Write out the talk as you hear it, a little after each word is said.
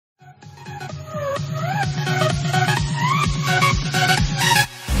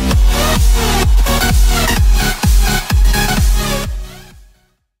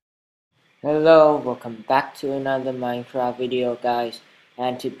Hello, welcome back to another Minecraft video, guys.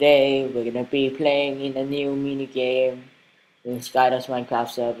 And today we're gonna be playing in a new mini game in Skyline's Minecraft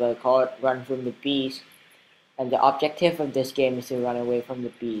server called Run from the Beast. And the objective of this game is to run away from the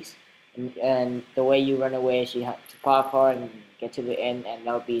beast. And the way you run away is you have to parkour and get to the end, and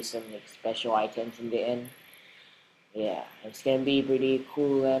there'll be some like special items in the end. Yeah, it's gonna be pretty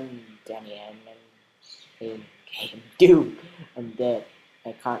cool. And Danny and game. Dude, I'm dead.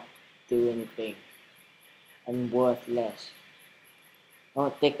 I can't do anything. I'm worthless. I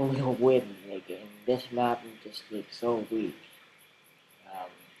don't think we'll win. Like in this map, I'm just like so weak.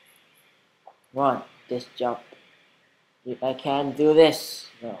 Come on, just jump. If I can do this,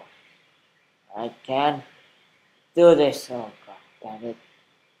 no, I can do this. Oh god, damn it!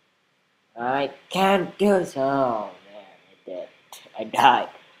 I can't do this. Oh man, I did. I died.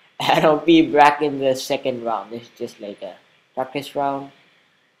 And I'll be back in the second round. This is just like a practice round.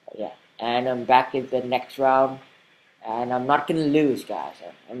 Yeah, and I'm back in the next round. And I'm not gonna lose, guys.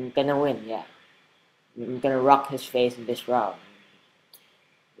 I'm gonna win, yeah. I'm gonna rock his face in this round.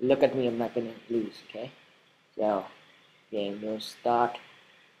 Look at me, I'm not gonna lose, okay? So, game will start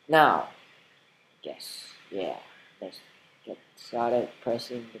now. I guess, yeah. Let's get started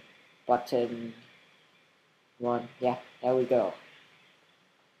pressing the button. One, yeah, there we go.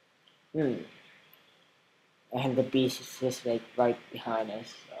 And the beast is just like right behind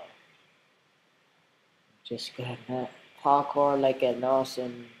us, so. Just gonna parkour like an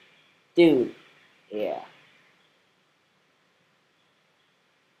awesome dude. Yeah.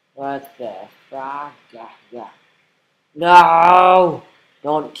 What the fuck? Yeah. No!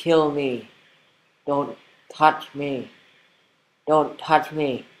 Don't kill me. Don't touch me. Don't touch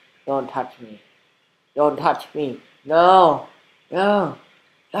me. Don't touch me. Don't touch me. No! No!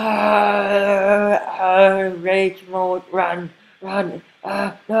 Rage mode. Run! Run!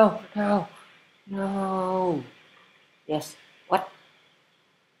 No! No! Yes. What?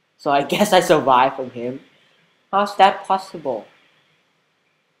 So I guess I survived from him. How's that possible?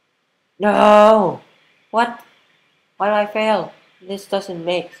 No! What? Why did I fail? This doesn't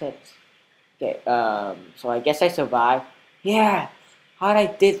make sense. Okay, so I guess I survived. Yeah! How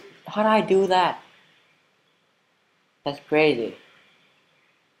did I do that? That's crazy.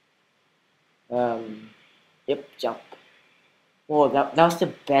 Yep, jump. Whoa, that was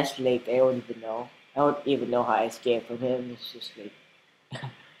the best leap. I don't even know. I don't even know how I escaped from him. It's just like...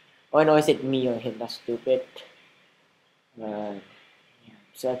 oh, I know, is it me or him? That's stupid. Yeah,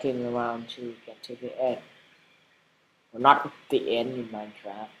 circling around to get to the end. Well, not the end in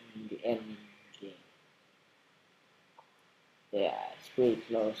Minecraft, the end in the game. Yeah, it's pretty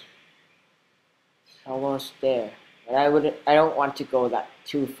close. It's almost there. But I don't want to go that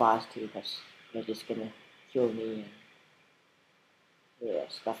too fast too, because they're just gonna kill me and yeah,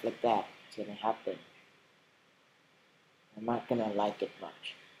 stuff like that. It's gonna happen. I'm not gonna like it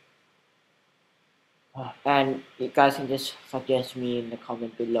much. And you guys can just suggest me in the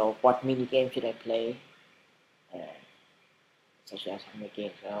comment below what mini game should I play. Suggest mini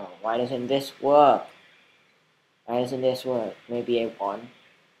games. Oh, why doesn't this work? Why doesn't this work? Maybe I won.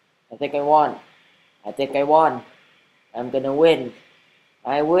 I think I won. I think I won. I'm gonna win.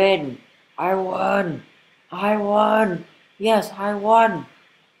 I win. I won. I won. Yes, I won.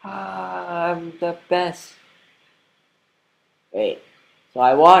 I'm the best. Wait. So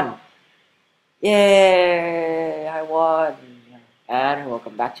I won. Yay! I won. And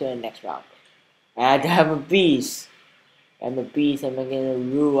welcome back to the next round. And I'm a beast. I'm a beast and I'm gonna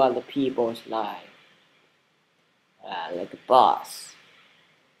rule other people's lives. Like a boss.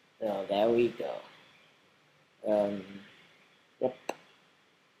 So there we go. Yep.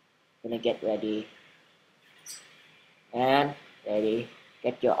 Gonna get ready. And ready.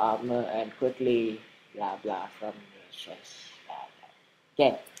 Get your armor and quickly blah blah from your chest.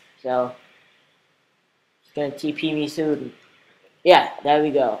 Okay, so it's gonna TP me soon. Yeah, there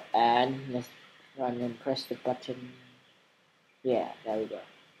we go. And let's run and press the button. Yeah, there we go.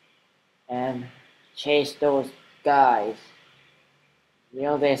 And chase those guys. You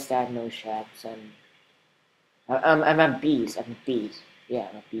know they stand no chance, and I'm a beast. I'm a beast. Yeah,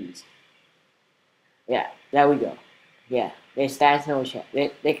 I'm a beast. Yeah, there we go. Yeah, they stand no chance.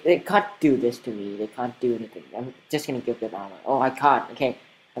 They can't do this to me. They can't do anything. I'm just gonna give them armor. Oh, I can't. Okay,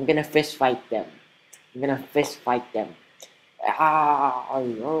 I'm gonna fist fight them. I'm gonna fist fight them.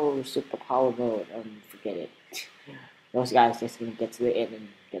 Oh, super power mode. Forget it. Those guys just gonna get to the end and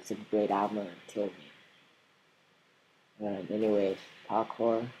get some great armor and kill me. Anyways,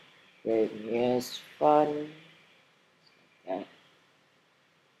 parkour. Is fun. Okay.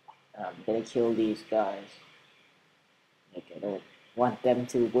 I'm gonna kill these guys. Like, I don't want them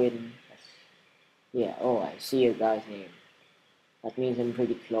to win. Yeah, oh, I see your guy's name. That means I'm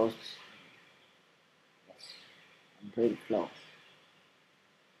pretty close. Yes, I'm pretty close.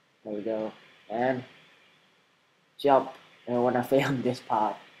 There we go. And jump. I don't wanna fail on this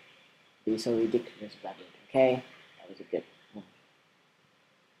part. Be so ridiculous about it. Okay, that was a good one.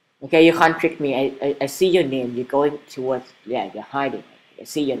 Okay, you can't trick me. I see your name. You're going towards. Yeah, you're hiding. I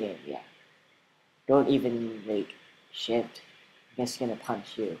see your name. Yeah. Don't even like shift. I'm just gonna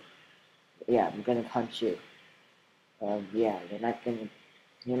punch you. Yeah, I'm gonna punch you. Yeah, you're not gonna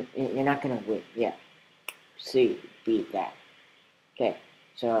win. Yeah. See, beat that. Okay,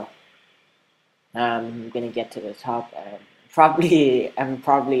 so I'm gonna get to the top. I'm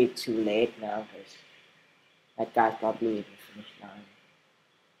probably too late now because that guy's probably in the finish line.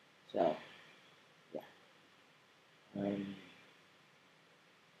 So yeah, um,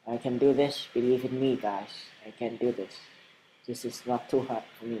 I can do this. Believe in me, guys. I can do this. This is not too hard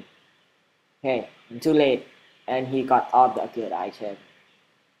for me. Hey, I'm too late, and he got all the good items.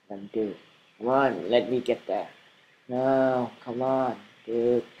 Then do. Come on, let me get there. No, come on,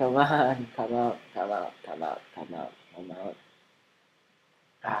 dude. Come on, come out, come out, come out, come out, come out.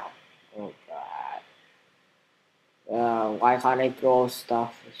 Ah, oh god. Why can't I throw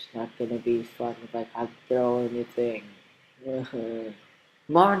stuff? It's not gonna be fun if I can't throw anything.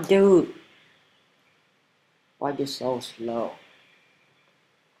 Come on, dude. Why are you so slow?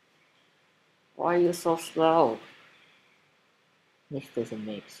 Why are you so slow? This doesn't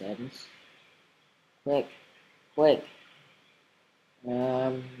make sense. Quick, quick.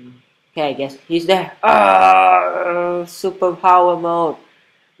 Okay, I guess he's there. Ah, superpower mode.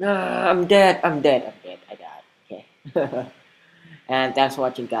 I'm dead. I'm dead. I'm dead. I died. Okay. And thanks for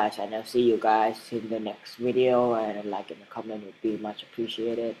watching, guys. And I'll see you guys in the next video. And a like and a comment would be much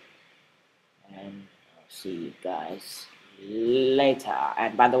appreciated. And I'll see you guys later.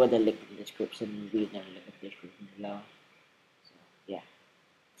 And by the way, the link in the description. Read the link in the description below. So yeah.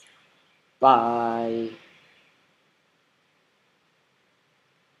 Bye.